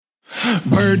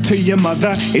Bird to your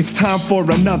mother, it's time for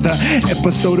another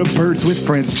episode of Birds with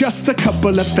Friends. Just a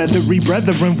couple of feathery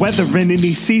brethren weathering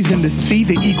any season to see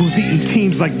the Eagles eating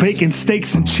teams like bacon,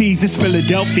 steaks, and cheese. It's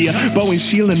Philadelphia, Bo and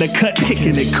Sheila in the cut,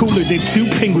 kicking it cooler than two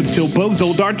penguins till Bo's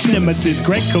old arch nemesis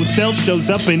Greg Cosell shows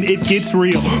up and it gets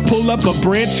real. Pull up a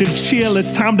branch and chill,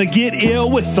 it's time to get ill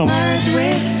with some Birds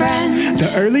with Friends.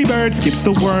 The early bird skips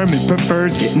the worm and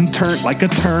prefers getting turned like a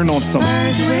turn on some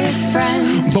Birds with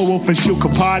Friends. Bo Wolf and Shil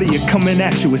Kapati are coming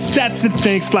at you with stats and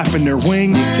things flapping their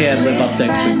wings. You can't live up to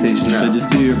expectations, so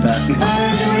just do your best.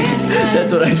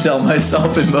 That's what I tell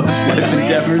myself in most life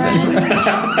endeavors.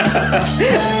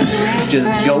 Just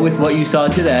go with what you saw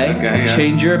today. Okay, yeah.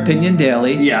 Change your opinion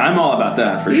daily. Yeah, I'm all about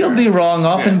that for sure. You'll be wrong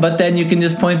often, but then you can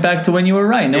just point back to when you were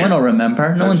right. No one will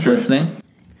remember. No one's listening.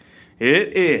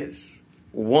 It is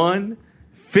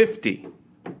 1:50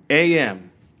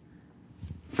 a.m.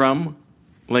 from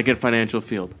Lincoln Financial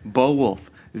Field. Bo Wolf,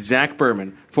 Zach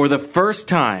Berman, for the first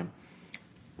time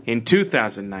in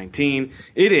 2019,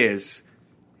 it is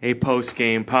a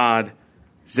post-game pod.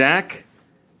 Zach,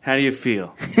 how do you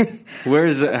feel?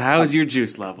 How's your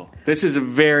juice level? This is a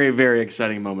very, very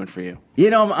exciting moment for you. You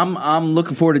know, I'm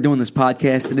looking forward to doing this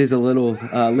podcast. It is a little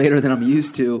later than I'm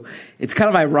used to. It's kind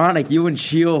of ironic. You and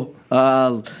Sheil,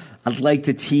 I'd like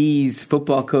to tease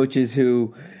football coaches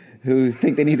who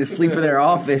think they need to sleep in their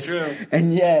office,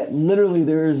 and yet literally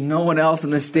there is no one else in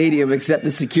the stadium except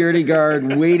the security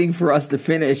guard waiting for us to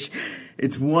finish.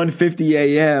 It's 1:50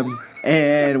 a.m.,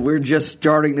 and we're just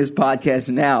starting this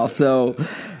podcast now, so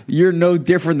you're no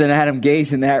different than Adam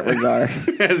Gase in that regard.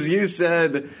 As you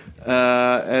said,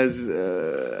 as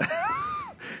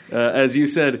you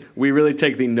said, we really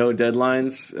take the no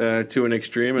deadlines to an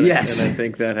extreme, and, yes. And I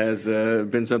think that has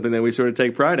been something that we sort of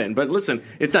take pride in. But listen,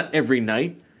 it's not every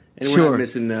night. And sure. We're not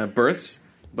missing births,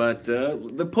 but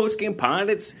the post-game pod,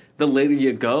 it's the later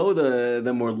you go,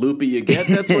 the more loopy you get.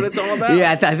 That's what it's all about.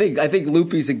 Yeah, I think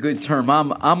loopy's a good term.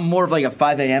 I'm more of like a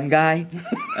 5 a.m. guy.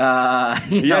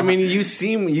 Yeah, I mean, you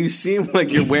seem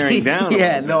like you're wearing down.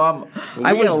 Yeah, no,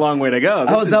 I got a long way to go.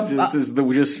 This is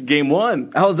just game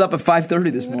one. I was up at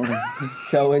 5:30 this morning,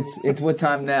 so it's what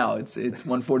time now? It's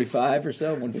 1:45 or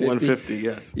so. 1:50. 1:50,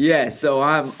 yes. Yeah, so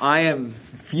I am.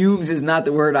 Fumes is not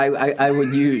the word I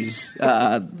would use.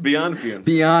 Beyond fumes.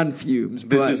 Beyond fumes.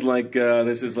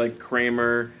 This is like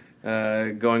Kramer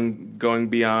going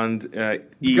beyond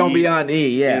E. Going beyond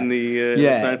E, yeah. In the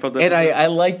Seinfeld episode. And I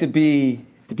like to be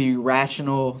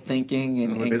rational thinking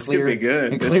and this clear. Could be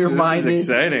good. And clear-minded. This is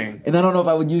exciting. And I don't know if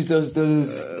I would use those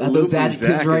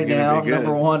adjectives right now.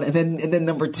 Number one, and then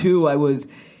number two, I was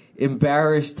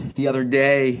embarrassed the other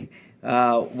day.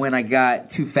 When I got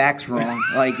 2 facts wrong.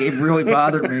 Like, it really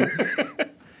bothered me.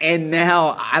 And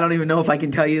now I don't even know if I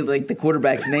can tell you, like, the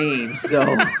quarterback's name. So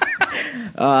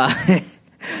I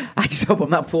just hope I'm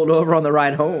not pulled over on the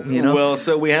ride home, you know? Well,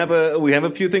 so we have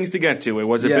a few things to get to. It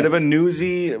was a bit of a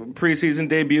newsy preseason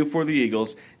debut for the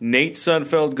Eagles. Nate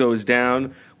Sudfeld goes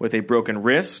down with a broken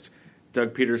wrist.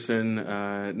 Doug Peterson,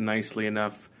 nice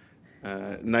enough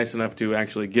to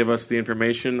actually give us the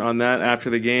information on that after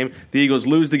the game. The Eagles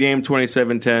lose the game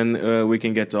 27-10. We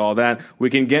can get to all that. We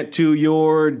can get to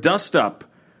your dust-up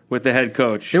with the head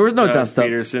coach. There was no dust-up.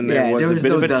 Peterson. There was a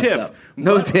bit of a tiff.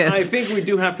 No tiff. I think we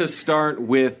do have to start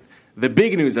with the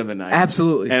big news of the night.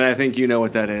 Absolutely. And I think you know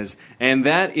what that is. And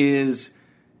that is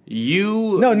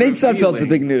you... No, Nate Sudfeld's the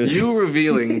big news. You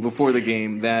revealing before the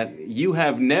game that you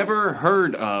have never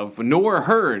heard of nor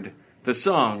heard the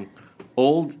song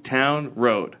Old Town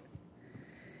Road.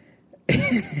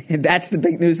 That's the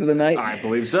big news of the night? I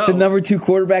believe so. The number 2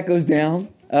 quarterback goes down.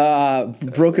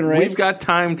 Broken wrist. We've got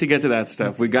time to get to that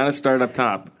stuff. We got to start up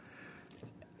top.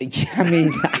 I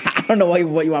mean, I don't know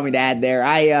what you want me to add there.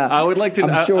 I would like to.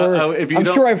 I'm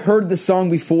sure I've heard the song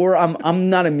before. I'm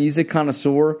not a music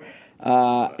connoisseur,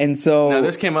 and so now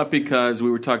this came up because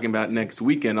we were talking about next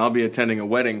weekend. I'll be attending a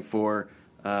wedding for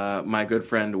my good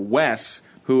friend Wes,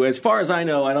 who, as far as I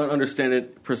know, I don't understand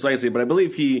it precisely, but I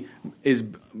believe he is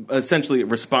essentially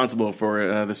responsible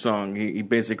for the song. He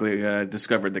basically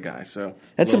discovered the guy. So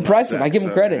that's impressive. I give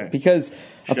him credit because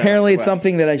apparently it's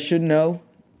something that I should know.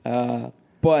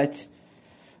 But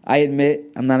I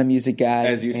admit I'm not a music guy.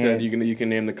 As you said, you can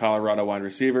name the Colorado wide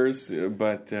receivers,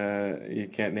 but you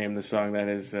can't name the song that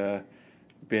has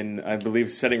been, I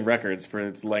believe, setting records for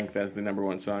its length as the number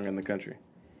 1 song in the country.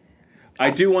 I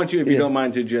do want you, if you don't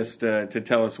mind, to just to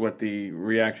tell us what the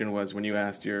reaction was when you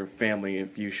asked your family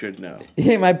if you should know.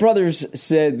 Yeah, my brothers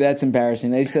said that's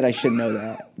embarrassing. They said I should know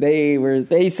that.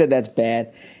 They said that's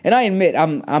bad, and I admit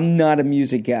I'm not a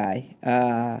music guy.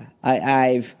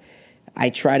 I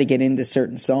try to get into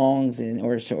certain songs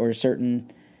or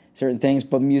certain certain things,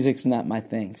 but music's not my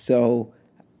thing. So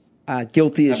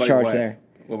guilty as How about your charged wife? there.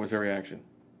 What was her reaction?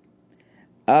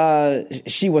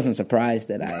 She wasn't surprised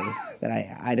that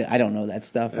I don't know that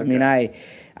stuff. Okay. I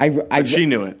mean, But she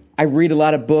knew it. I read a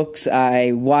lot of books.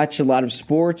 I watch a lot of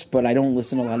sports, but I don't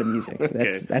listen to a lot of music.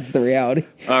 That's the reality.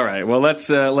 All right. Well, let's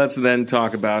then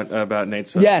talk about Nate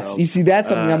Sudfeld. Yes, you see, that's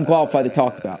something I'm qualified to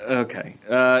talk about. Okay.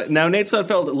 Now, Nate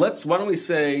Sudfeld, why don't we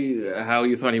say how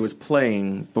you thought he was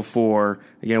playing before?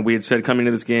 Again, we had said coming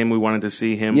to this game we wanted to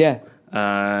see him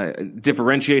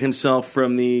differentiate himself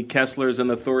from the Kesslers and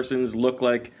the Thorsons, look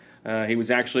like he was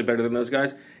actually better than those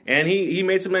guys. And he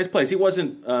made some nice plays. He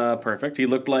wasn't perfect. He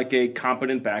looked like a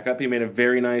competent backup. He made a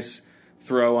very nice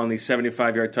throw on the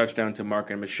 75-yard touchdown to Mark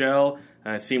and Michelle.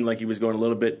 It seemed like he was going a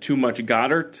little bit too much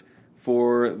Goddard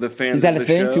for the fans. Is that of a the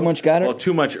thing? show. Too much Goddard? Well,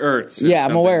 too much Ertz. Yeah,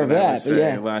 I'm aware of that. But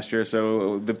yeah. Last year,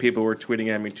 so the people were tweeting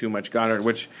at me too much Goddard,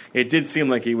 which it did seem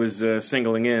like he was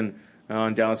singling in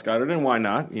on Dallas Goedert, and why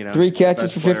not? 3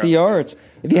 catches for 50 yards.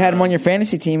 If you had him on your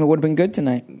fantasy team, it would have been good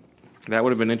tonight. That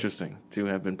would have been interesting to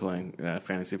have been playing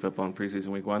fantasy football in preseason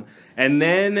week 1. And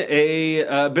then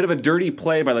a bit of a dirty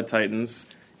play by the Titans,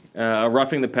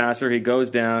 roughing the passer. He goes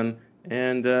down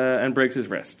and breaks his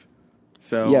wrist.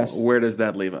 So yes. Where does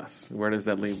that leave us? Where does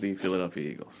that leave the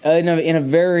Philadelphia Eagles? In a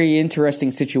very interesting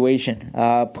situation.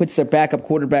 Puts their backup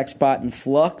quarterback spot in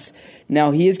flux. Now,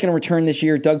 he is going to return this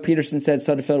year. Doug Peterson said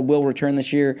Sudfeld will return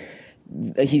this year.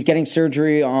 He's getting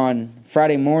surgery on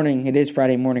Friday morning. It is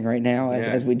Friday morning right now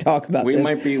as we talk about this. We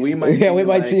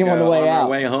might see him on the way out. On our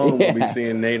way home, we'll be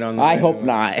seeing Nate on the I way hope home.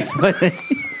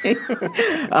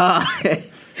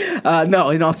 not. No,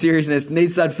 in all seriousness, Nate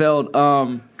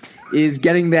Sudfeld is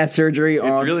getting that surgery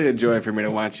It's really a joy for me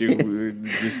to watch you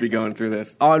just be going through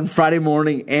this. On Friday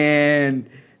morning, and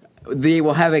they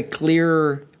will have a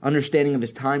clearer understanding of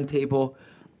his timetable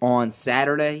on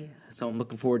Saturday. So I'm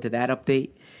looking forward to that update.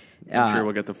 I'm sure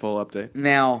we'll get the full update.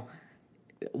 Now,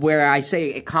 where I say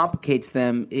it complicates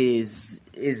them is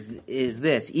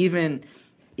this. Even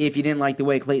if you didn't like the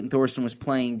way Clayton Thorson was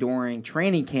playing during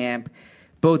training camp,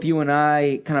 both you and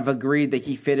I kind of agreed that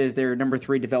he fit as their number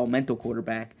 3 developmental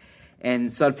quarterback, and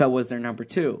Sudfeld was their number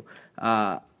 2.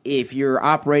 If you're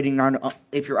operating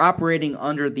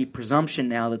under the presumption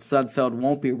now that Sudfeld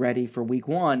won't be ready for week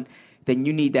 1, then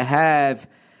you need to have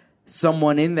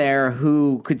someone in there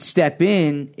who could step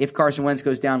in if Carson Wentz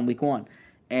goes down in week 1.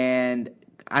 And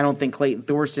I don't think Clayton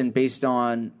Thorson, based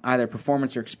on either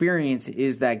performance or experience,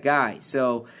 is that guy.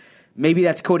 So maybe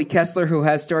that's Cody Kessler, who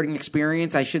has starting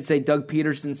experience. I should say Doug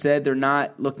Peterson said they're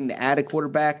not looking to add a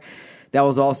quarterback. That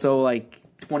was also like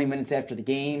 20 minutes after the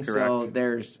game. Correct. So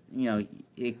there's,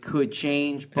 it could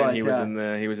change. But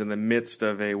and he was in the midst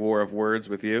of a war of words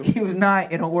with you. He was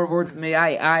not in a war of words with me.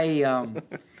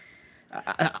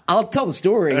 I'll tell the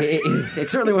story. It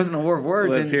certainly wasn't a war of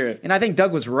words. Let's hear it. And I think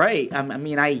Doug was right. I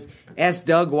mean, I asked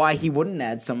Doug why he wouldn't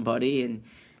add somebody, and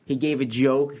he gave a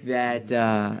joke that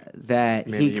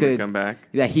Maybe he could come back.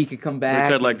 That he could come back.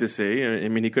 Which I'd like to see. I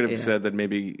mean, he could have said that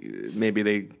maybe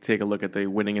they take a look at the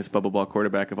winningest bubble ball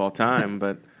quarterback of all time,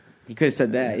 but he could have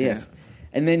said that. Yes.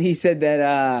 And then he said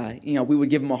that we would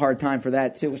give him a hard time for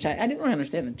that too, which I didn't really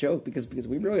understand the joke because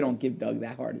we really don't give Doug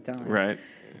that hard a time. Right.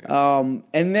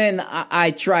 And then I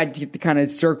tried to kind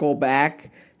of circle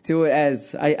back to it,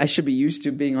 as I should be used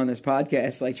to being on this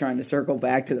podcast, like trying to circle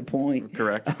back to the point.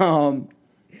 Correct.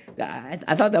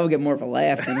 I thought that would get more of a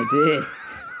laugh than it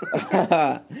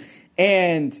did.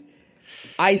 And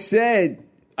I said,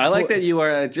 I like that you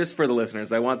are, just for the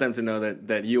listeners, I want them to know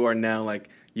that you are now like,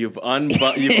 you've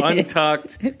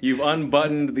untucked, you've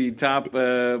unbuttoned the top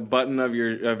button of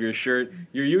your shirt.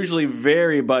 You're usually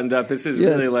very buttoned up. This is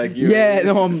really like you. Yeah,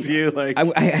 no,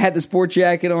 I had the sport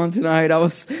jacket on tonight. I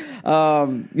was,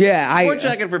 sport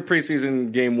jacket for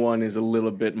preseason game 1 is a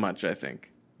little bit much, I think.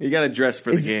 You got to dress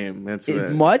for the game. That's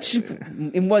much. Is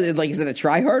it a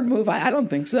try hard move? I don't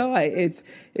think so.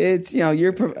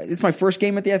 It's my first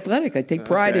game at the Athletic. I take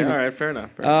pride in it. All right, fair enough.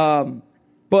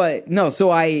 But no, so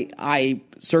I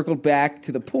circled back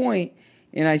to the point,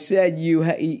 and I said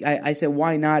I said,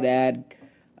 why not add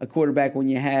a quarterback when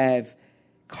you have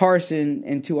Carson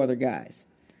and 2 other guys?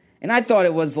 And I thought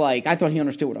he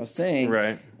understood what I was saying,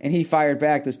 right? And he fired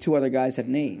back, those 2 other guys have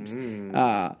names.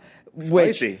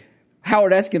 Spicy.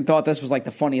 Howard Eskin thought this was like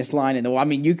the funniest line in the world. I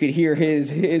mean, you could hear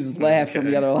his laugh from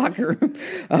the other locker room.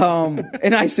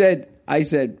 And I said,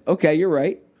 okay, you're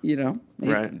right.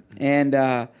 Right.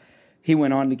 And he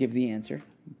went on to give the answer,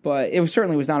 but it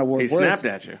certainly was not a word. He snapped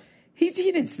at you. He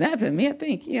didn't snap at me. I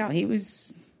think he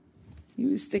was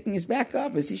sticking his back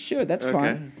up as he should. That's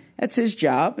fine. That's his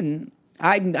job, and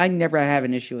I never have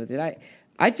an issue with it.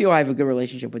 I feel I have a good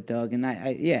relationship with Doug, and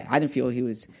I didn't feel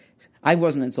I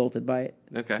wasn't insulted by it.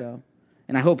 Okay. So,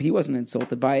 and I hope he wasn't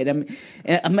insulted by it. I mean,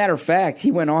 a matter of fact,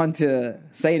 he went on to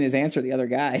say in his answer to the other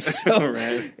guys. So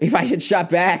Right. if I had shot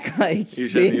back, like You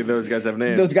should. Those guys have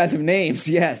names. those guys have names.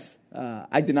 Yes,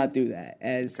 I did not do that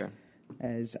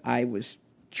as I was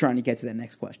trying to get to that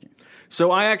next question.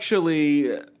 So I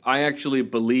actually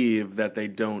believe that they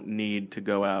don't need to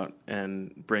go out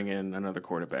and bring in another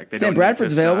quarterback. They Sam don't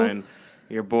Bradford's need to available? sign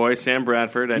your boy Sam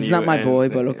Bradford. And He's not my boy,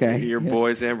 but okay. Your Yes.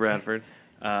 boy Sam Bradford.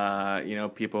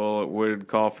 People would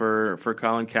call for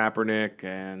Colin Kaepernick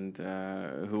and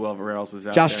whoever else is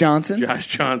out Josh there. Johnson? Josh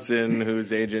Johnson,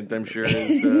 whose agent I'm sure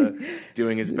is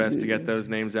doing his best to get those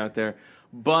names out there.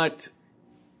 But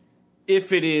if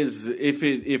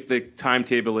the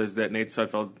timetable is that Nate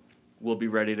Sudfeld will be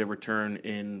ready to return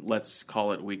in, let's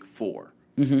call it week 4,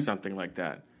 something like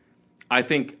that, I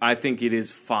think it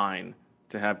is fine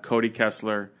to have Cody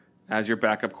Kessler as your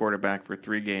backup quarterback for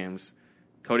 3 games.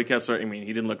 Cody Kessler, I mean,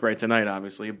 he didn't look great tonight,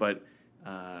 obviously, but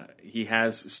he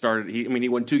has started. He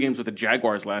won 2 games with the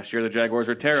Jaguars last year. The Jaguars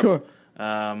are terrible.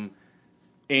 Sure.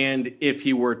 And if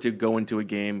he were to go into a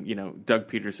game, Doug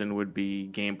Peterson would be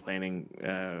game planning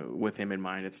with him in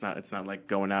mind. It's not like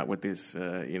going out with these,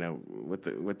 with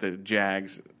the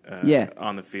Jags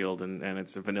on the field and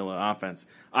it's a vanilla offense.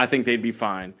 I think they'd be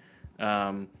fine.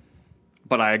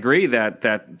 But I agree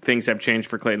that things have changed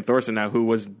for Clayton Thorson now, who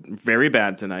was very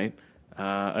bad tonight.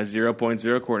 A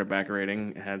 0.0 quarterback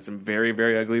rating, had some very,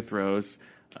 very ugly throws.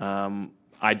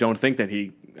 I don't think that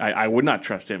I would not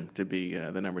trust him to be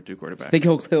the number 2 quarterback. Think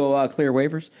he'll clear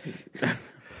waivers?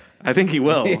 I think he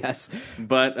will. Yes.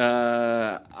 But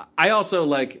I also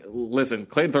listen,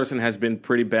 Clayton Thorson has been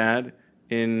pretty bad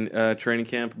in training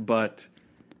camp, but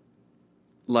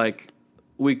I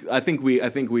think we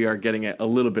are getting a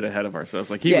little bit ahead of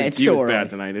ourselves. He was bad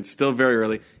tonight. It's still very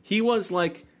early. He was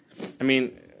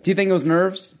do you think it was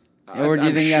nerves? Or do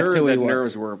you think that's who he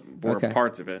was? Nerves were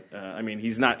parts of it.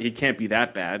 He can't be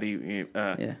that bad.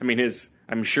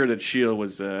 I'm sure that Shield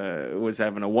was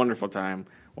having a wonderful time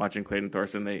watching Clayton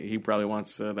Thorson. He probably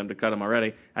wants them to cut him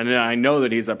already. And I know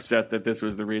that he's upset that this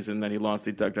was the reason that he lost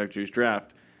the Duck Duck Juice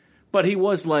draft. But he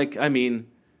was I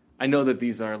know that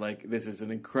this is an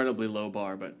incredibly low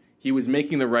bar, but he was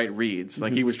making the right reads.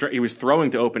 He was throwing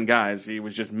to open guys. He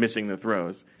was just missing the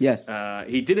throws. Yes.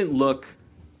 He didn't look.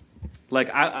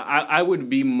 I would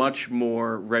be much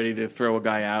more ready to throw a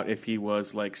guy out if he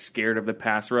was scared of the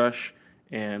pass rush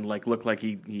and looked like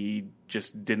he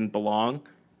just didn't belong.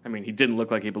 He didn't look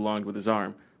like he belonged with his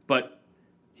arm, but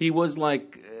he was I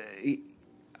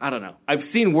don't know. I've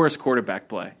seen worse quarterback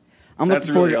play. I'm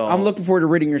looking forward to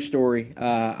reading your story.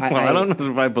 I don't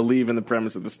know if I believe in the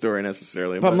premise of the story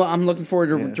necessarily, but I'm looking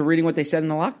forward to reading what they said in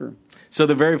the locker room. So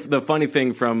the funny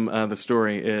thing from the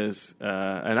story is,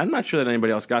 and I'm not sure that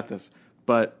anybody else got this,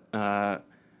 but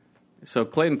so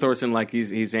Clayton Thorson,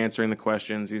 he's answering the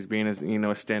questions, he's being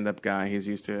a stand-up guy, he's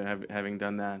used to having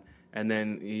done that, and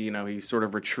then he sort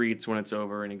of retreats when it's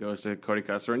over, and he goes to Cody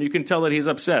Kessler, and you can tell that he's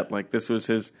upset. This was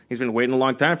he's been waiting a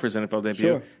long time for his NFL debut.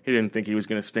 Sure. He didn't think he was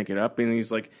going to stink it up, and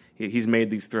he's made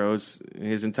these throws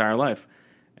his entire life,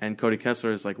 and Cody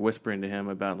Kessler is whispering to him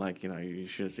about you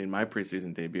should have seen my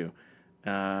preseason debut.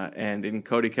 And in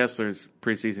Cody Kessler's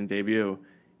preseason debut,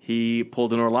 he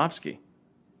pulled an Orlovsky.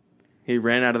 He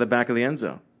ran out of the back of the end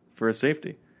zone for a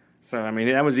safety. So,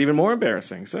 that was even more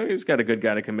embarrassing. So he's got a good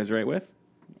guy to commiserate with.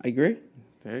 I agree.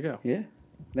 There you go. Yeah,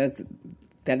 that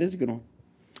is a good one.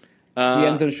 The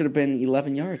end zone should have been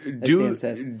 11 yards, as Dan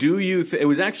says. It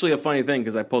was actually a funny thing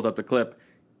because I pulled up the clip.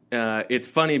 It's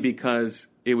funny because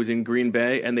it was in Green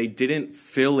Bay, and they didn't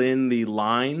fill in the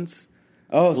lines.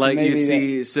 Oh, so maybe you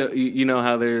see, so you know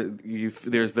how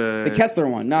there's the Kessler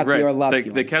one, not the Orlovsky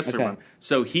one. The Kessler one.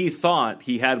 So he thought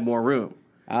he had more room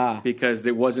because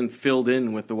it wasn't filled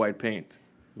in with the white paint.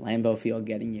 Lambeau Field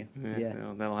getting you. Yeah.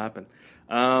 That'll happen.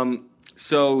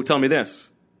 So tell me this.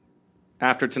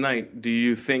 After tonight, do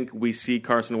you think we see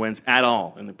Carson Wentz at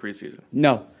all in the preseason?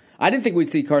 No. I didn't think we'd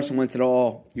see Carson Wentz at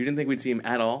all. You didn't think we'd see him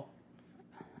at all?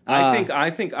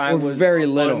 I think I was very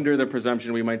little. Under the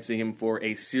presumption we might see him for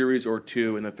a series or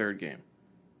 2 in the 3rd game.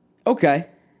 Okay.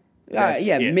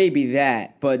 Maybe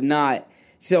that, but not.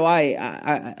 So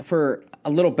I for a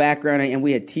little background, and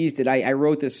we had teased it, I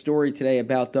wrote this story today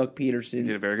about Doug Peterson's.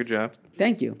 You did a very good job.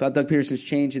 Thank you. About Doug Peterson's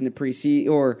change in the preseason,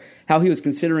 or how he was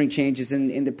considering changes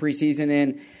in the preseason.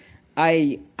 And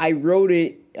I wrote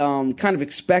it kind of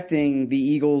expecting the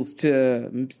Eagles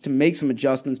to make some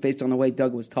adjustments based on the way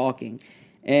Doug was talking.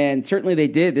 And certainly they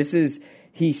did.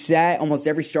 He sat almost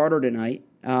every starter tonight,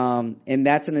 and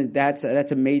that's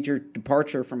a major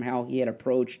departure from how he had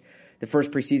approached the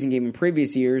first preseason game in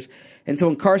previous years. And so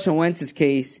in Carson Wentz's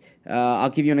case, I'll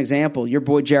give you an example. Your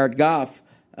boy Jared Goff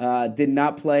did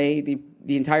not play the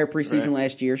entire preseason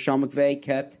last year. Sean McVay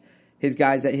kept his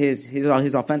guys,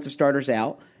 his offensive starters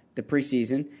out the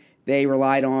preseason. They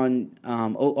relied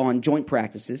on joint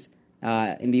practices.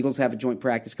 And the Eagles have a joint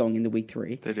practice going into week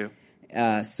 3. They do.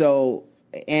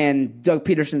 And Doug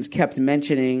Peterson's kept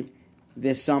mentioning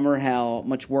this summer how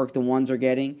much work the ones are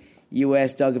getting. You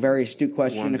asked Doug a very astute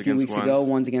question a few weeks ago,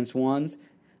 ones against ones.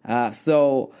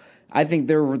 So I think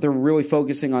they're really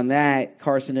focusing on that,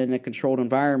 Carson in a controlled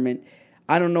environment.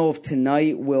 I don't know if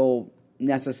tonight will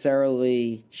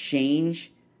necessarily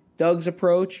change Doug's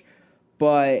approach,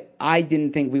 but I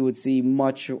didn't think we would see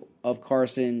much of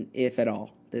Carson, if at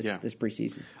all, this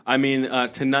preseason. I mean,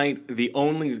 tonight the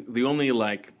only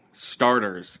like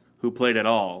starters who played at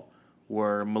all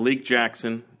were Malik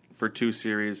Jackson for 2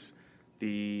 series,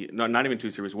 not even 2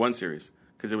 series, 1 series,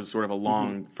 because it was sort of a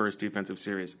long first defensive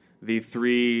series. The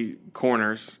 3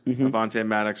 corners, Avonte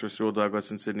Maddox, Rasul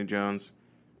Douglas, and Sidney Jones.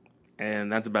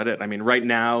 And that's about it. I mean, right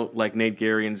now, like Nate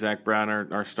Gary and Zach Brown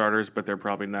are starters, but they're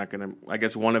probably not going to – I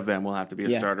guess one of them will have to be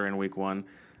a starter in week 1.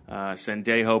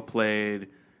 Sendejo played.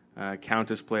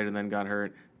 Countess played and then got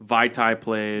hurt. Vaitai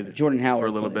played Jordan Howard for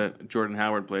a little bit. Jordan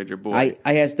Howard played, your boy.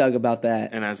 I asked Doug about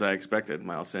that. And as I expected,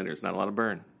 Miles Sanders, not a lot of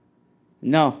burn.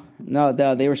 No,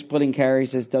 they were splitting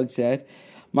carries, as Doug said.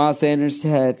 Miles Sanders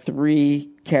had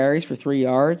 3 carries for 3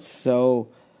 yards, so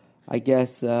I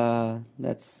guess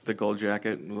that's the gold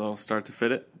jacket. They'll start to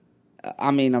fit it. I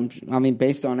mean,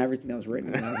 based on everything that was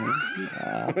written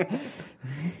about him.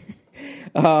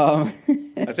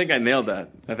 I think I nailed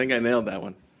that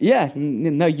one. Yeah,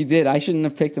 no, you did. I shouldn't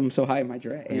have picked him so high in my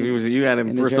draft. You had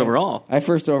him first overall.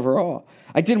 First overall.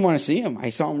 I didn't want to see him. I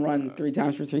saw him run 3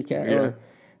 times for 3 carries,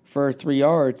 for 3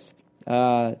 yards.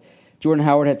 Jordan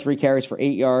Howard had 3 carries for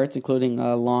 8 yards, including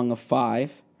a long of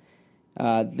 5.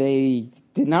 They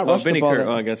did not rush the ball.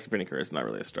 I guess Vinny Curry is not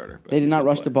really a starter. But they did not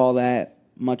rush the ball that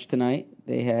much tonight.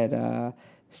 They had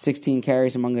 16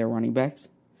 carries among their running backs.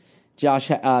 Josh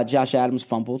Adams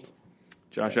fumbled.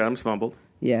 Adams fumbled.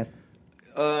 Yeah.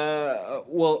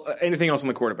 Well, anything else on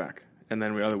the quarterback, and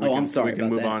then we can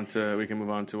move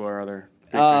on to our other.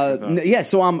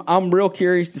 So I'm real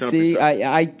curious to see.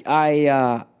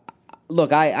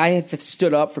 Look, I have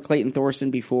stood up for Clayton Thorson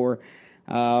before.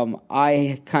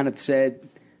 I kind of said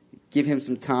give him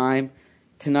some time.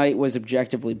 Tonight was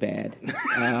objectively bad.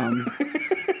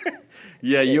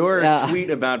 Your tweet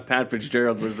about Pat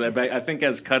Fitzgerald was, I think,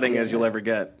 as cutting as you'll ever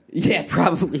get. Yeah,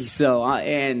 probably so.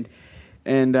 And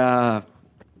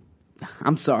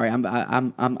I'm sorry,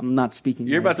 I'm not speaking.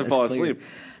 You're about to fall asleep.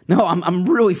 No, I'm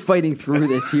really fighting through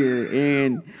this here,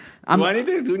 and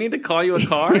do we need to call you a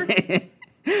car?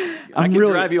 I can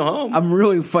drive you home. I'm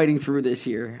really fighting through this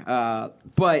here,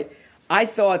 but I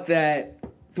thought that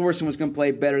Thorson was going to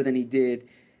play better than he did.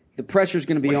 The pressure's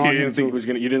going to be on him. You didn't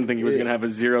think he was going to have a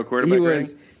 0 quarterback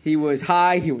rating? He was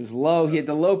high. He was low. He had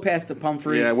the low pass to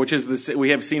Pumphrey. Yeah, which is we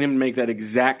have seen him make that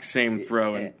exact same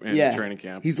throw in training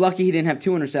camp. He's lucky he didn't have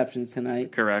 2 interceptions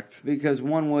tonight. Correct. Because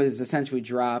one was essentially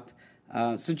dropped.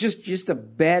 So just a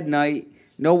bad night.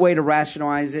 No way to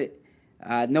rationalize it.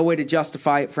 No way to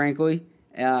justify it, frankly.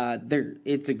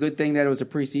 It's a good thing that it was a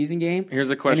preseason game.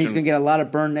 Here's a question. And he's going to get a lot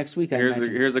of burn next week.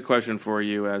 Here's a question for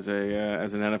you as an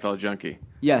NFL junkie.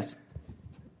 Yes.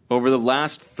 Over the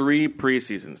last 3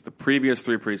 preseasons, the previous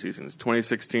 3 preseasons,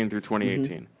 2016 through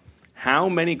 2018, how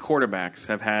many quarterbacks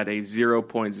have had a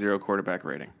 0.0 quarterback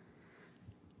rating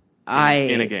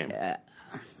in a game?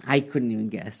 I couldn't even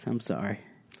guess. I'm sorry.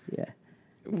 Yeah.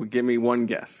 Give me one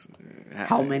guess.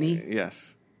 How many?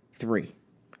 Yes. 3.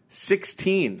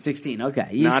 16. 16, okay.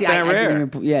 Not that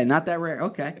rare. Not that rare.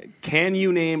 Okay. Can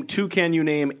you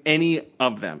name any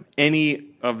of them? Any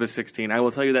of the 16? I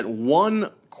will tell you that one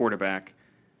quarterback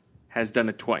has done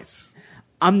it twice.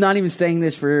 I'm not even saying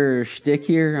this for shtick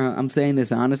here. I'm saying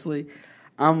this honestly.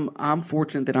 I'm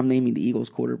fortunate that I'm naming the Eagles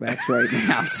quarterbacks right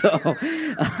now. So,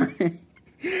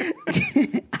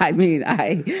 I mean,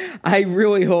 I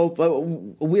really hope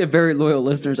we have very loyal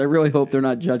listeners. I really hope they're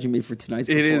not judging me for tonight's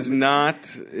performance.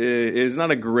 It is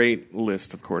not a great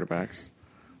list of quarterbacks.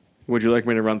 Would you like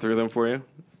me to run through them for you?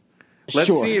 Let's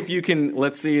see if you can.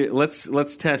 Let's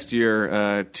test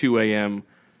your 2 a.m.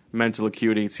 mental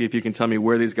acuity. See if you can tell me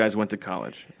where these guys went to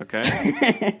college.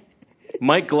 Okay.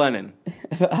 Mike Glennon.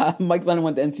 Mike Glennon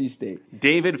went to NC State.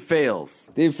 David Fales.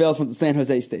 David Fales went to San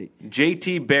Jose State.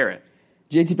 J.T. Barrett.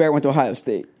 J.T. Barrett went to Ohio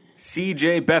State.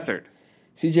 C.J. Beathard.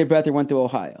 C.J. Beathard went to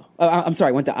Ohio.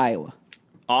 Went to Iowa.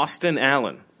 Austin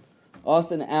Allen.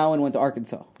 Austin Allen went to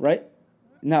Arkansas, right?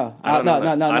 No. I don't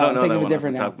know I'm thinking that of a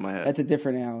different off the top Allen. of my head. That's a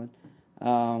different Allen.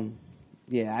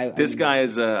 This guy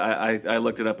is. I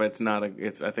looked it up. It's not a.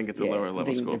 It's. I think it's a lower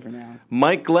level school. Now.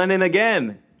 Mike Glennon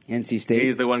again. NC State.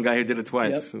 He's the one guy who did it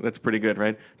twice. Yep. That's pretty good,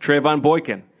 right? Trayvon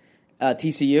Boykin.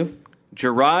 TCU.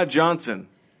 Gerard Johnson.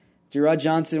 Gerard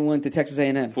Johnson went to Texas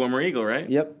A&M. Former Eagle, right?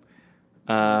 Yep.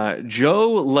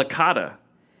 Joe Licata.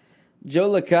 Joe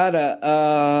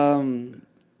Licata.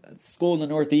 School in the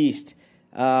Northeast.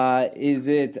 Is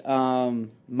it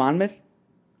Monmouth?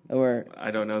 Or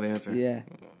I don't know the answer. Yeah.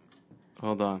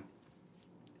 Hold on.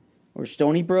 Or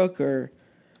Stony Brook, or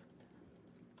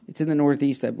it's in the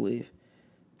Northeast, I believe.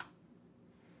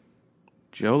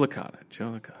 Joe Licata.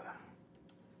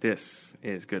 This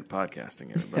is good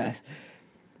podcasting, everybody. Yes.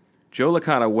 Joe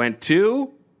Licata went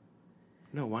to.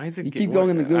 No, why is it? You keep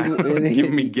going in the Google. It's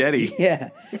giving me Getty. Yeah.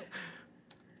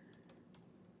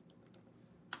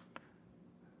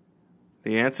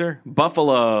 The answer?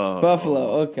 Buffalo.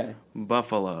 Okay.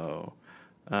 Buffalo.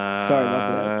 Sorry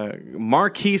about that.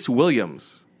 Marquise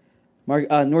Williams.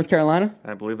 North Carolina?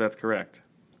 I believe that's correct.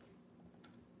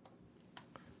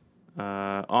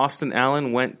 Austin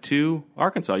Allen went to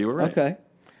Arkansas. You were right. Okay.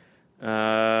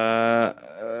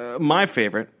 My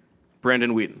favorite,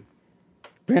 Brandon Wheaton.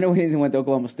 Brandon Wheaton went to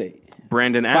Oklahoma State.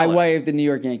 Brandon By Allen. way of the New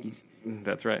York Yankees.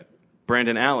 That's right.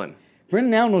 Brandon Allen.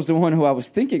 Brandon Allen was the one who I was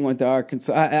thinking went to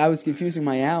Arkansas. I was confusing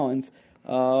my Allens.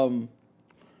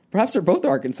 Perhaps they're both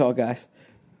Arkansas guys.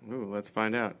 Ooh, let's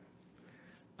find out.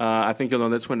 I think you'll know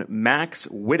this one. Max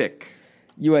Whittick.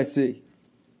 USC.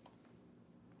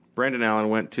 Brandon Allen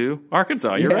went to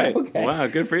Arkansas. You're right. Okay. Wow,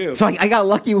 good for you. So I got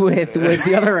lucky with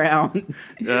the other round.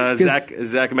 Zach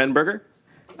Mettenberger.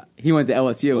 He went to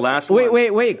LSU. Last one.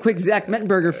 Wait. Quick Zach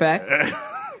Mettenberger fact.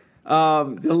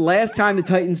 The last time the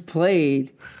Titans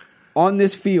played on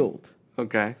this field,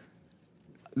 Okay.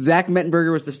 Zach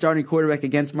Mettenberger was the starting quarterback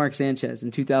against Mark Sanchez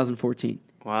in 2014.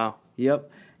 Wow.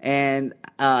 Yep. And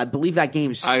I believe that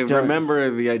game started. I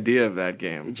remember the idea of that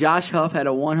game. Josh Huff had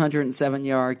a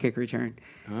 107-yard kick return.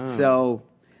 Oh. So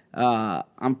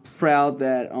I'm proud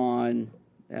that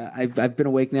I've been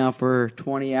awake now for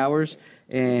 20 hours,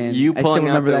 and You I still pulling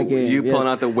remember out that game. You pulling Yes.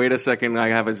 out the wait a second, I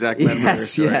have a Zach Mettenberger Yes,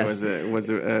 story yes. was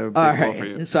a big All pull for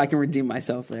you. right, so I can redeem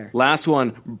myself there. Last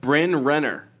one, Bryn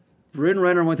Renner. Bryn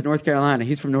Renner went to North Carolina.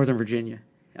 He's from Northern Virginia.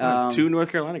 Two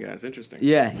North Carolina guys. Interesting.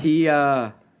 Yeah,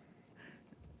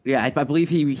 I believe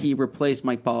he replaced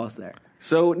Mike Paulus there.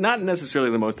 So not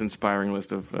necessarily the most inspiring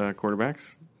list of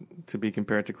quarterbacks to be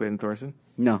compared to Clayton Thorson.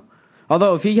 No.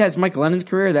 Although if he has Mike Lennon's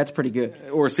career, that's pretty good.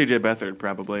 Or C.J. Beathard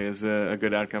probably is a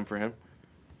good outcome for him.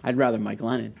 I'd rather Mike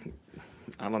Lennon.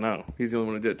 I don't know. He's the only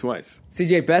one who did it twice.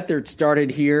 C.J. Beathard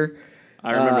started here.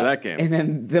 I remember that game. And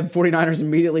then the 49ers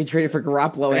immediately traded for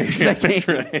Garoppolo after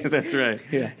that game. That's right.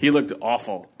 Yeah. He looked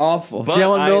awful. Awful.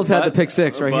 Jalen Mills had the pick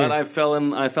six right here. But I fell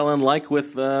in like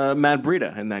with Matt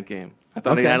Breida in that game. I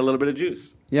thought he had a little bit of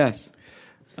juice. Yes.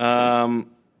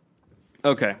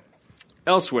 Okay.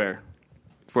 Elsewhere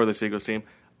for the Eagles team.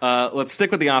 Let's stick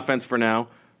with the offense for now.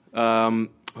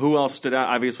 Who else stood out?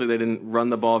 Obviously, they didn't run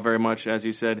the ball very much, as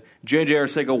you said. J.J.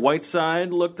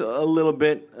 Arcega-Whiteside looked a little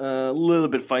bit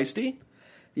feisty.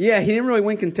 Yeah, he didn't really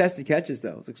win contested catches,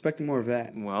 though. I was expecting more of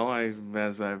that. Well,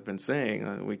 as I've been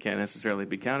saying, we can't necessarily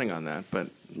be counting on that, but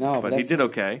he did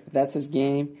okay. That's his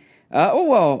game.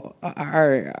 Our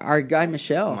guy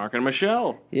Michelle. Mark and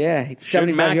Michelle. Yeah,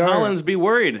 Should Matt Collins be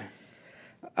worried?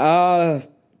 Matt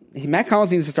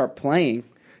Collins needs to start playing.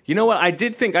 You know what? I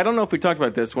did think, I don't know if we talked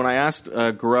about this, when I asked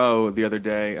Groh the other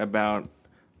day about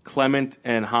Clement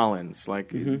and Hollins, like,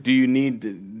 do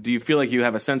you feel like you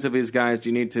have a sense of these guys? Do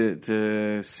you need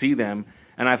to see them?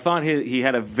 And I thought he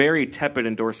had a very tepid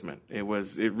endorsement. It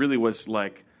really was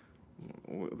like,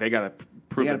 they got to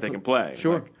prove that they can play.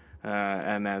 Sure. Like,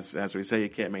 and as we say, you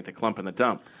can't make the clump in the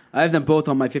dump. I have them both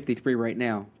on my 53 right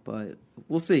now, but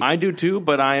we'll see. I do too,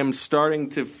 but I am starting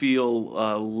to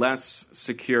feel less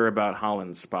secure about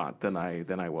Hollins' spot than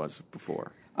I was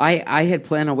before. I had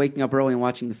planned on waking up early and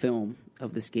watching the film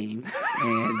of this game,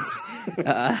 and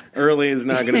early is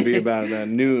not going to be about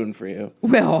noon for you.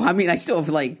 Well, I mean, I still have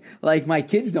like my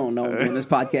kids don't know I'm doing this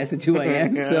podcast at 2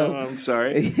 a.m. So I'm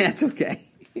sorry. That's okay.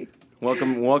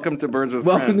 Welcome to Birds with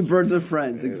Friends. Welcome to Birds with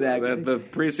Friends. Exactly. The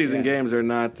preseason games are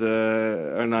not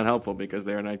helpful because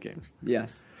they are night games.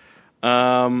 Yes.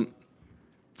 I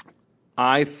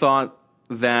thought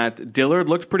that Dillard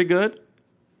looked pretty good.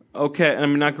 Okay, I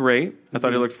mean, not great. I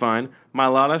thought he looked fine.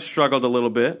 Mailata struggled a little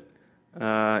bit.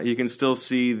 You can still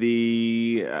see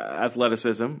the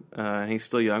athleticism. He's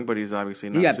still young, but he's obviously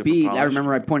not. He got super beat. polished. I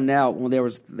remember I pointed out when there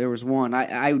was one.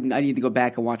 I need to go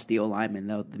back and watch the O lineman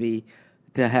though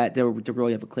to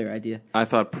really have a clear idea. I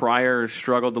thought Pryor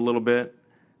struggled a little bit.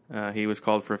 He was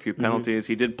called for a few penalties.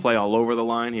 He did play all over the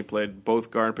line. He played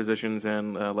both guard positions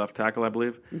and left tackle, I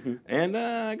believe. And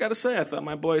I got to say, I thought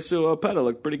my boy Sua Opeta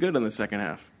looked pretty good in the second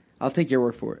half. I'll take your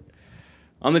word for it.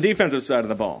 On the defensive side of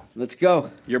the ball, Let's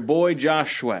go. your boy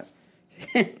Josh Sweat.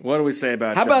 What do we say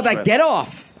about How Josh about that Sweat? get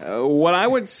off? What I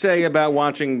would say about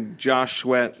watching Josh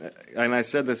Sweat, and I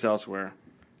said this elsewhere,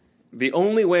 the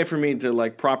only way for me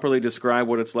to properly describe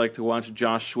what it's like to watch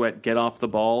Josh Sweat get off the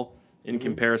ball in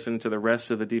comparison to the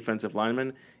rest of the defensive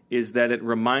linemen is that it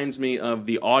reminds me of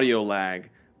the audio lag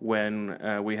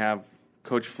when we have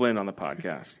Coach Flynn on the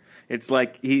podcast. It's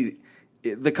like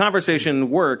the conversation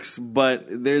works, but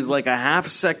there's a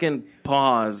half-second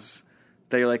pause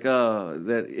that you're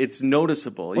that it's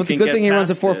noticeable. Well, it's a good thing he runs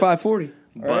a 4.540.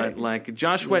 But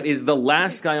Josh Sweat is the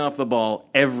last guy off the ball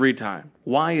every time.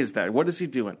 Why is that? What is he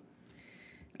doing?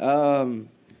 I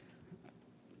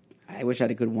wish I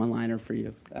had a good one-liner for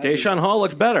you. Deshaun Hall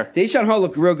looked better. Deshaun Hall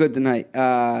looked real good tonight.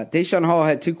 Deshaun Hall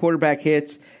had 2 quarterback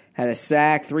hits, had a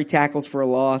sack, 3 tackles for a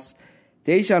loss.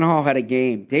 Deshaun Hall had a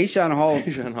game. Deshaun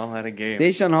Hall had a game.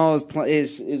 Deshaun Hall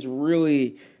is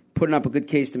really putting up a good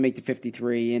case to make the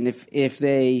 53. And if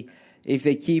they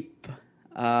keep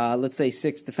let's say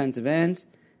 6 defensive ends,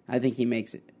 I think he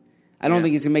makes it. I don't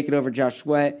think he's gonna make it over Josh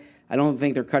Sweat. I don't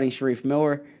think they're cutting Sharif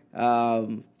Miller.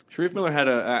 Sharif Miller had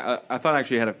I thought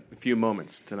actually had a few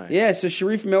moments tonight. Yeah, so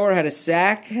Sharif Miller had a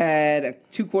sack, had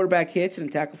 2 quarterback hits, and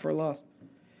a tackle for a loss.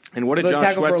 And what did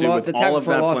Josh Sweat do with all of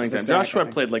that playing time? Josh Sweat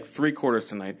played 3 quarters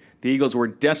tonight. The Eagles were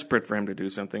desperate for him to do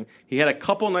something. He had a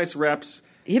couple nice reps.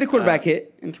 He had a quarterback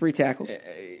hit and 3 tackles.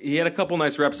 He had a couple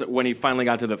nice reps when he finally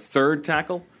got to the 3rd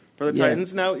tackle for the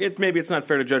Titans. Now, maybe it's not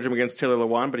fair to judge him against Taylor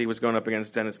Lewan, but he was going up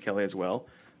against Dennis Kelly as well.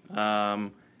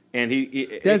 And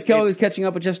Dennis Kelly was catching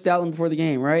up with Jeff Stoutland before the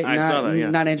game, right? I saw that,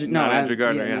 yes. Not Andrew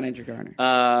Gardner. Yes. Not Andrew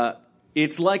Gardner.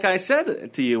 It's like I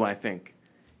said to you, I think.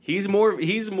 He's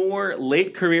more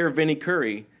late career Vinny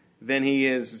Curry than he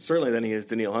is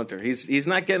Daniil Hunter. He's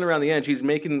not getting around the edge. He's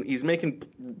making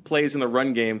plays in the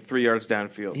run game 3 yards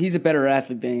downfield. He's a better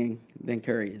athlete than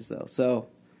Curry is, though. So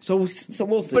we'll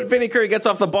see. But Vinny Curry gets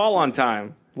off the ball on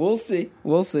time. We'll see.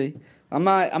 I'm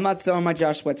not selling my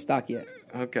Josh Sweat stock yet.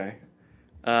 Okay.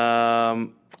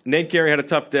 Nate Gary had a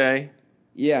tough day.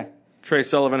 Yeah. Trey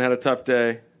Sullivan had a tough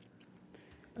day.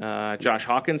 Josh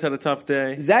Hawkins had a tough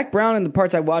day. Zach Brown and the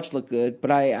parts I watched looked good, but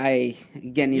I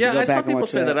again need to go back and watch that. Yeah, I saw people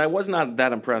say that. I was not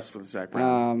that impressed with Zach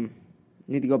Brown.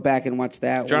 Need to go back and watch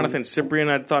that. Jonathan Cyprian,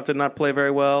 I thought, did not play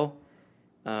very well.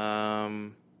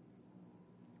 I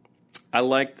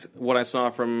liked what I saw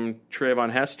from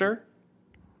Trayvon Hester.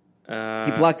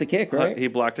 He blocked a kick, right? He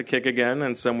blocked a kick again,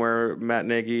 and somewhere Matt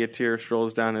Nagy, a tear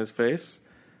strolls down his face.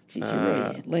 Jeez, you're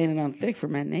really laying it on thick for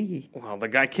Matt Nagy. Well, the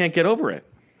guy can't get over it.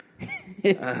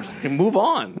 Move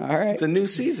on. All right. It's a new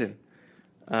season.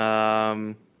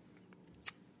 I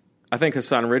think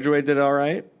Hassan Ridgeway did all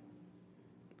right.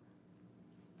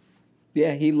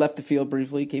 Yeah, he left the field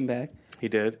briefly, came back. He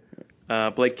did.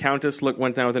 Blake Countess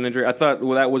went down with an injury. I thought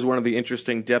that was one of the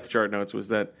interesting depth chart notes was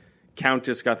that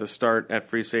Countess got the start at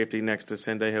free safety next to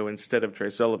Sandejo instead of Trey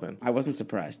Sullivan. I wasn't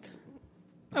surprised.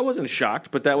 I wasn't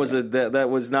shocked, but that was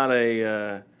not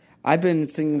a. I've been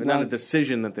singing. Not a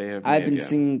decision that they have. I've been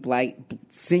singing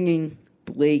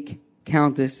Blake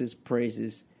Countess's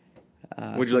praises.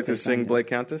 Would you like to sing Blake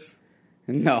Countess?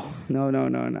 No.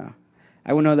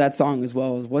 I would know that song as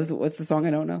well. What's the song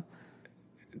I don't know?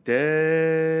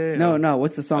 No.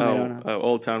 What's the song I don't know?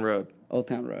 Old Town Road. Old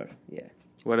Town Road. Yeah.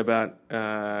 What about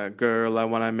Girl, I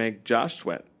Want to Make Josh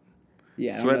Sweat?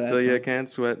 Yeah. Sweat till you can't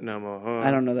sweat no more.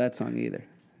 I don't know that song either.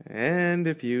 And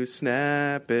if you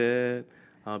snap it,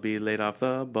 I'll be laid off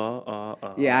the ball.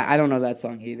 Yeah, I don't know that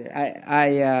song either.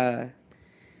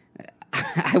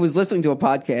 I was listening to a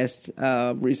podcast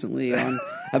recently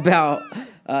about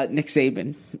Nick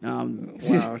Saban.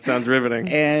 Wow, sounds riveting.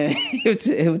 And it's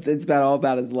all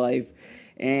about his life.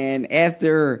 And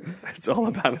it's all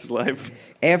about his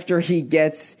life. After he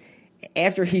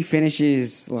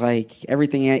finishes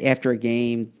everything after a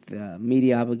game, the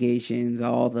media obligations,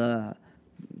 all the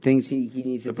things he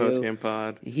needs to do. The post-game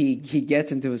pod. He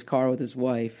gets into his car with his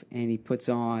wife and he puts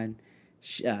on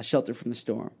Shelter from the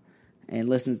Storm and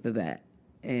listens to that.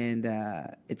 And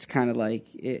it's kind of like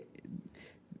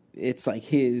it's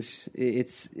like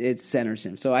it centers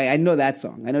him. So I know that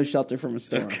song. I know Shelter from a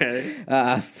Storm. Okay.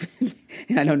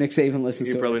 And I know Nick Saban listens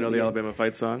to it. You probably know the Alabama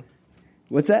Fight song?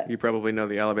 What's that? You probably know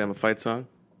the Alabama Fight song?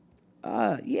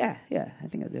 Yeah, I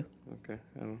think I do. Okay.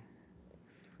 I don't know.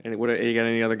 You got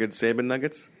any other good Saban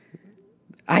nuggets?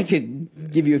 I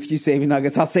could give you a few Saban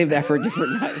nuggets. I'll save that for a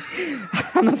different night.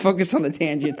 I'm not focused on the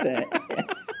tangents at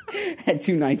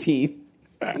 2:19.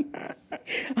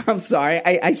 I'm sorry.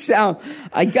 I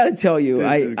got to tell you,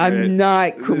 I'm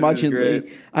not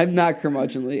curmudgeonly. I'm not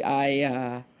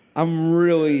curmudgeonly. I'm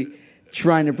really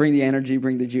trying to bring the energy,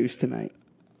 bring the juice tonight.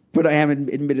 But I am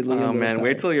admittedly. Oh man,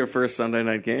 wait till your first Sunday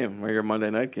night game or your Monday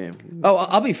night game. Oh,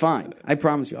 I'll be fine. I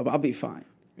promise you, I'll be fine.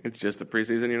 It's just the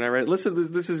preseason. You're not ready. Listen,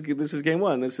 this is game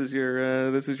one. This is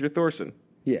your Thorson.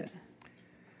 Yeah.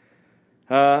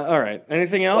 All right.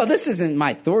 Anything else? Well, this isn't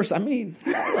my Thorson. I mean,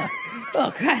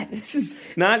 look, this is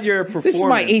not your performance. This is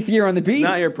my 8th year on the beat.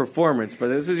 Not your performance, but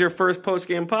this is your first post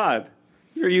game pod.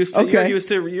 You're used to. Okay.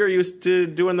 You're used to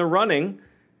doing the running.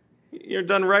 You're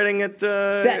done writing it.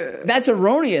 That's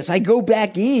erroneous. I go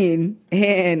back in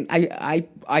and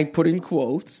I put in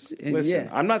quotes. And listen,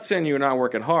 I'm not saying you're not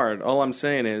working hard. All I'm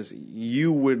saying is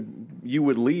you would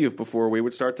leave before we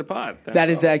would start the pod. That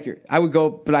is accurate. I would go,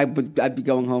 but I'd be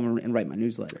going home and write my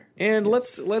newsletter. And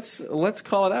let's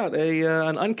call it out.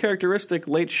 An uncharacteristic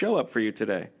late show up for you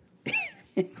today.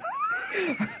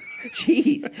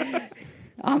 Jeez.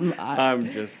 I'm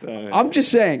just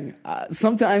saying.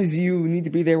 Sometimes you need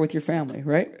to be there with your family,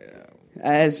 right?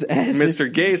 As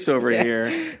Mr. Gase over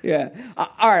here. Yeah. All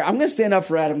right. I'm going to stand up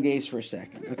for Adam Gase for a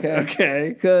second.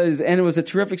 Okay. Okay. And it was a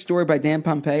terrific story by Dan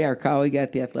Pompei, our colleague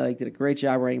at The Athletic, did a great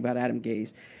job writing about Adam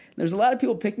Gase. There's a lot of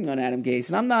people picking on Adam Gase,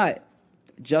 and I'm not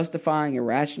justifying or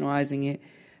rationalizing it,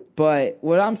 but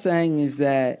what I'm saying is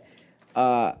that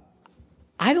I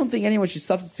don't think anyone should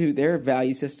substitute their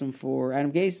value system for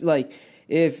Adam Gase. Like,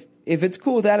 if it's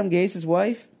cool with Adam Gase's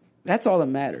wife, that's all that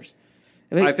matters.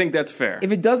 I think that's fair.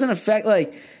 If it doesn't affect,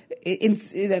 like,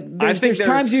 there's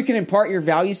times you can impart your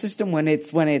value system when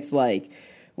there's an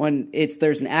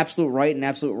absolute right and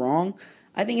absolute wrong.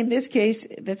 I think in this case,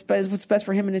 that's what's best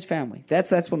for him and his family.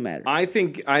 That's what matters. I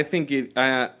think it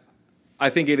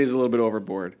is a little bit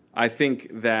overboard. I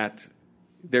think that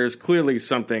there's clearly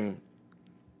something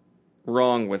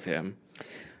wrong with him.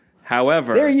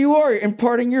 However, there you are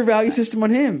imparting your value system on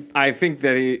him. I think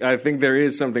there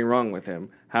is something wrong with him.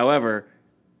 However,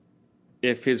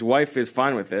 if his wife is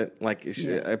fine with it,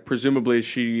 presumably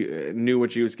she knew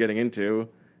what she was getting into,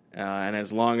 and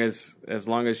as long as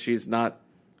she's not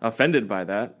offended by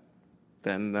that,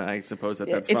 then I suppose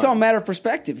that's fine. It's all a matter of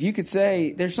perspective. You could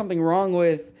say there's something wrong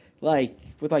with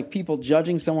people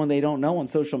judging someone they don't know on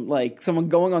someone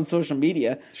going on social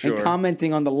media and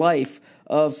commenting on the life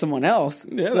of someone else.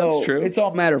 Yeah, so that's true. It's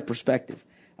all a matter of perspective.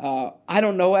 I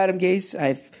don't know Adam Gase.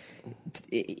 I've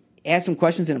asked him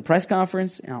questions in a press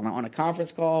conference, on a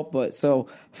conference call, but so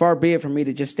far be it for me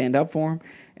to just stand up for him.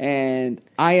 And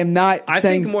I am not saying... I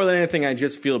think more than anything, I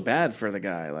just feel bad for the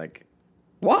guy.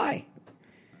 Why?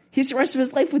 He's the rest of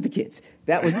his life with the kids.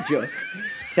 That was a joke.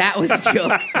 That was a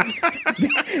joke.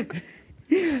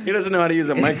 He doesn't know how to use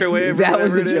a microwave. That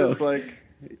was a joke.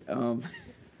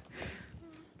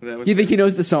 You think he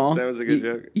knows the song? That was a good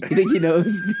joke. You think he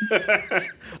knows?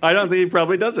 I don't think he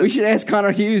probably doesn't. We should ask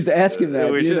Connor Hughes to ask him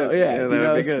that. We should. Yeah, that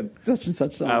would be good. Such and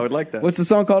such song. I would like that. What's the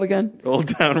song called again? Old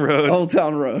Town Road. Old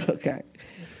Town Road. Okay.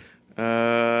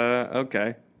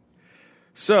 Okay.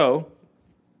 So,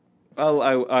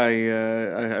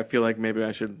 I feel like maybe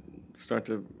I should start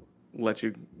to let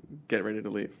you get ready to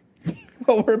leave.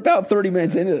 Well, we're about 30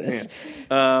 minutes into this.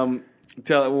 Yeah.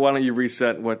 Why don't you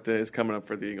reset what is coming up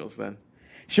for the Eagles then?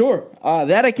 Sure,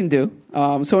 that I can do.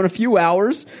 So in a few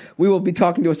hours, we will be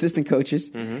talking to assistant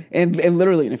coaches, and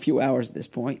literally in a few hours at this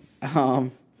point.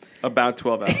 About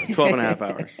 12 hours, 12 and a half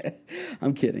hours.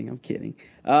 I'm kidding.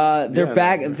 They're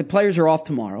back. The players are off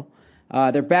tomorrow.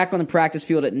 They're back on the practice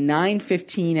field at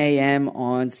 9:15 a.m.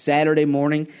 on Saturday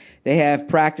morning. They have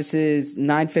practices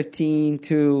 9:15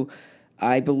 to,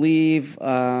 I believe,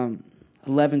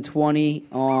 11:20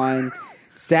 on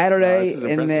Saturday,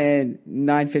 and then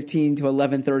 9:15 to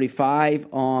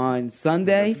 11:35 on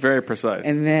Sunday. That's very precise.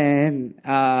 And then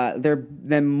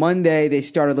then Monday they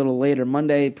start a little later.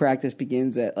 Monday practice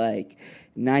begins at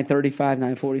 9:35,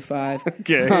 9:45.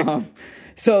 Okay.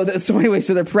 So anyway,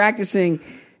 so they're practicing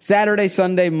Saturday,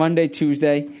 Sunday, Monday,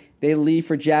 Tuesday. They leave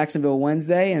for Jacksonville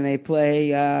Wednesday, and they play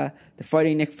the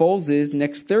Fighting Nick Foles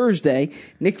next Thursday.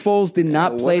 Nick Foles did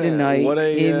not play tonight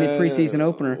in the preseason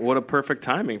opener. What a perfect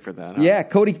timing for that. Huh? Yeah,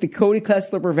 the Cody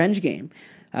Kessler revenge game.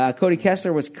 Cody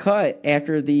Kessler was cut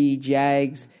after the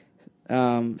Jags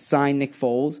signed Nick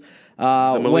Foles.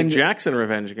 The Malik Jackson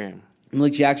revenge game.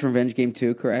 Malik Jackson revenge game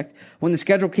too, correct. When the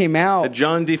schedule came out... The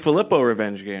John DeFilippo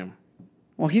revenge game.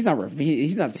 Well, he's not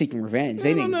seeking revenge.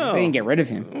 They didn't get rid of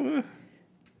him.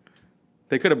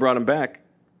 They could have brought him back.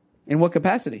 In what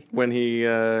capacity? When he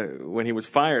was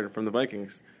fired from the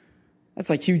Vikings. That's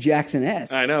like Hugh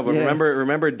Jackson-esque. I know, but yes.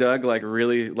 remember Doug,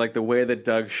 really the way that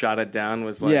Doug shot it down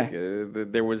was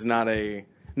there was not a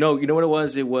No, you know what it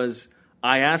was? It was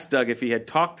I asked Doug if he had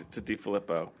talked to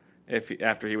DiFilippo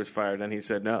after he was fired, and he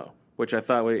said no, which I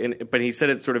thought but he said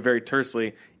it sort of very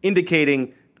tersely,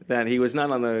 indicating that he was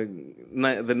not on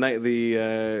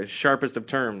the sharpest of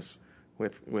terms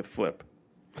with Flip.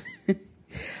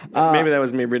 Maybe that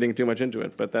was me reading too much into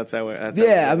it, but that's how.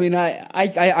 I mean,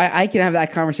 I can have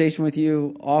that conversation with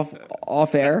you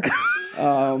off air.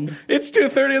 It's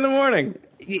 2:30 in the morning.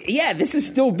 Yeah, this is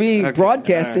still being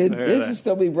broadcasted. This is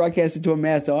still being broadcasted to a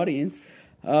mass audience.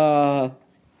 But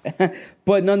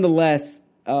nonetheless,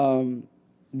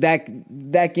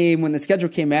 that game, when the schedule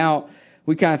came out,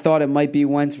 we kind of thought it might be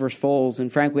Wentz versus Foles,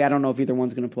 and frankly, I don't know if either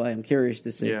one's going to play. I'm curious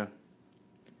to see. Yeah.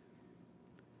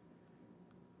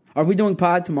 Are we doing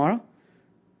pod tomorrow?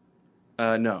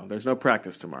 No, there's no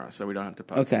practice tomorrow, so we don't have to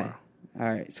pod tomorrow. All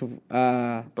right. So,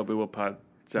 but we will pod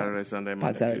Saturday, Sunday,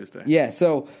 Monday, Tuesday. Yeah.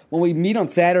 So when we meet on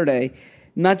Saturday,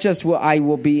 not just will I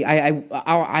will be.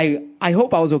 I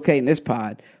hope I was okay in this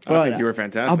pod. But I think you were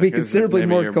fantastic. I'll be considerably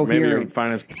more coherent. Maybe your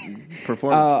finest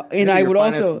performance. And I would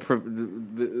also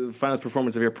the finest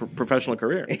performance of your professional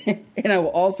career. And I will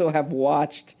also have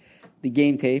watched the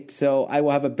game tape, so I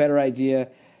will have a better idea,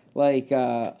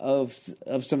 of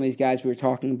some of these guys we were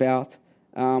talking about.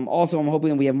 Also, I'm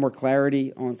hoping we have more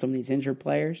clarity on some of these injured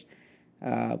players.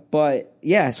 But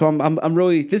yeah, so I'm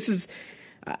really. This is,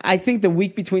 I think, the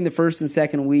week between the first and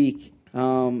second week.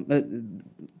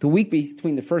 The week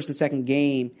between the first and second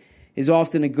game is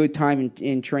often a good time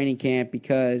in training camp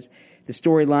because the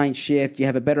storylines shift. You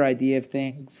have a better idea of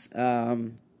things.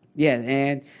 And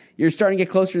you're starting to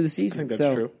get closer to the season. I think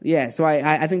that's true. Yeah, so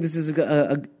I think this is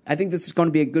I think this is going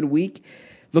to be a good week.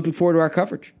 Looking forward to our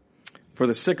coverage. For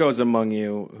the sickos among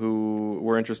you who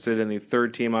were interested in the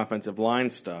third-team offensive line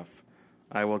stuff,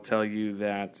 I will tell you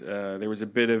that there was a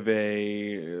bit of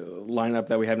a lineup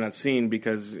that we have not seen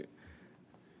because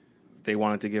they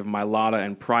wanted to give Mailata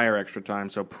and Pryor extra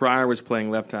time. So Pryor was playing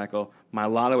left tackle.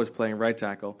 Mailata was playing right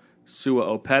tackle. Sua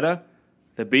Opeta,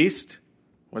 the Beast,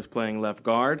 was playing left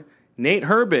guard. Nate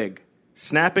Herbig,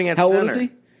 snapping at center. How old is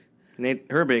he? Nate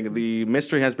Herbig, the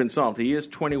mystery has been solved. He is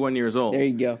 21 years old. There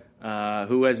you go.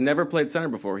 Who has never played center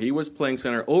before. He was playing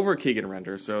center over Keegan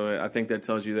Render, so I think that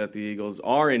tells you that the Eagles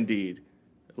are indeed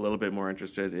a little bit more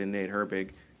interested in Nate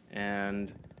Herbig.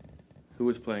 And who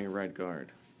was playing right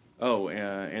guard?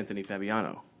 Anthony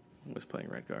Fabiano was playing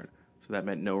right guard. So that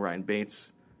meant no Ryan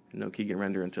Bates and no Keegan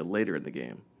Render until later in the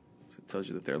game. So it tells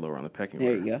you that they're lower on the pecking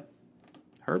order. There you go.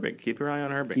 Herbig, keep your eye on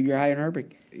Herbig. Keep your eye on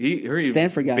Herbig.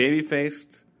 Stanford guy.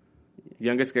 Baby-faced,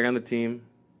 youngest guy on the team.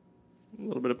 A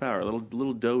little bit of power, a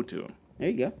little dough to him. There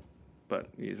you go. But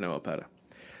he's no Opeta.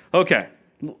 Okay.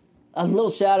 A little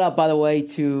shout out, by the way,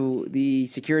 to the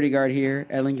security guard here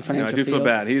at Lincoln Financial I do Field. feel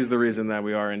bad. He's the reason that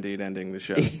we are indeed ending the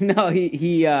show. No,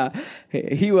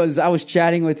 he was. I was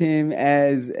chatting with him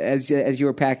as you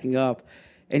were packing up,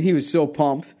 and he was so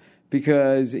pumped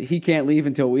because he can't leave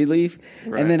until we leave.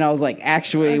 Right. And then I was like,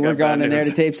 actually, we're going in there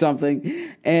to tape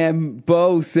something. And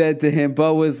Bo said to him,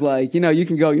 Bo was like, you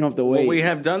can go. You don't have to wait. Well, we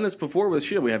have done this before with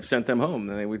Shield. We have sent them home.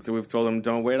 And we've told them,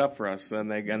 don't wait up for us. Then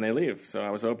they leave. So I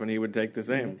was hoping he would take the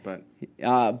same. But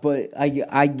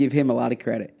I give him a lot of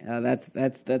credit.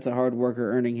 That's a hard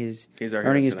worker earning his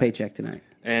paycheck tonight.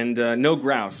 And no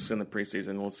grouse in the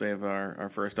preseason. We'll save our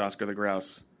first Oscar the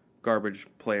Grouse garbage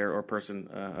player or person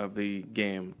of the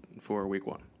game for week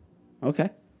 1. Okay.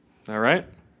 All right.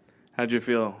 How'd you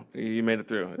feel? You made it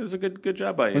through. It was a good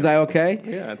job by you. Was I okay?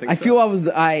 Yeah, I think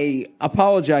so. I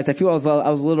apologize. I feel I was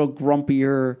a little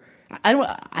grumpier.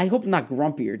 I hope not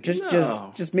grumpier.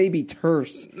 Just maybe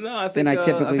terse. No, I think than I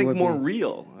typically would more be.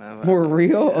 Real. More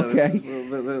real? Okay.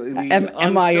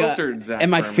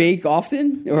 Am I fake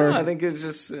often? Or no, I think it's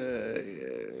just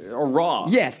or raw.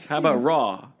 Yeah. How about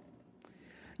raw?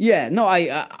 Yeah, no,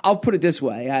 I'll put it this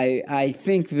way. I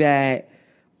think that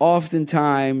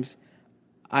oftentimes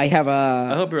I have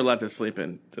I hope you're allowed to sleep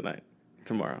in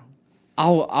tomorrow.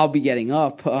 I'll be getting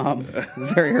up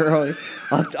very early.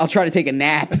 I'll try to take a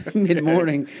nap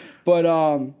mid-morning. But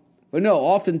no,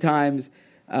 oftentimes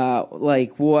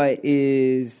what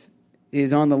is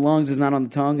on the lungs is not on the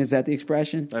tongue. Is that the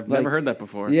expression? I've never heard that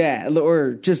before. Yeah,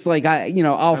 or just I've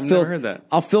never heard that.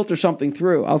 I'll filter something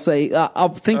through. I'll say,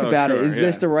 I'll think about it. Is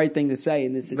this the right thing to say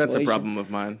in this situation? That's a problem of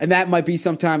mine. And that might be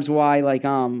sometimes why,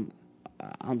 I'm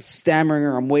stammering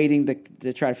or I'm waiting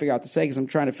to try to figure out what to say because I'm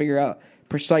trying to figure out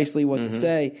precisely what to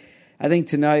say. I think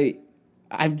tonight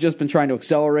I've just been trying to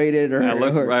accelerate it.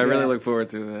 I really look forward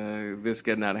to this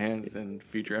getting out of hand in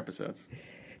future episodes.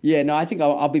 Yeah, no, I think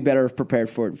I'll be better prepared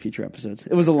for it in future episodes.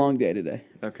 It was a long day today.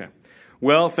 Okay.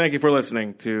 Well, thank you for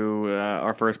listening to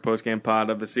our first post-game pod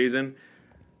of the season.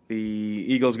 The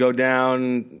Eagles go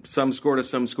down some score to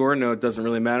some score. No, it doesn't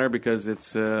really matter because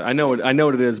it's. I know what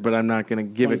it is, but I'm not going to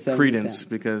give it credence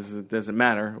because it doesn't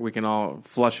matter. We can all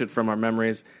flush it from our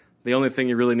memories. The only thing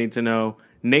you really need to know: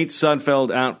 Nate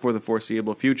Sudfeld out for the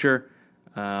foreseeable future,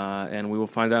 and we will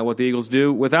find out what the Eagles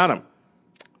do without him.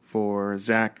 For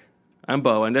Zach, I'm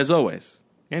Bo, and as always,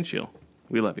 and Sheil,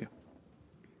 we love you.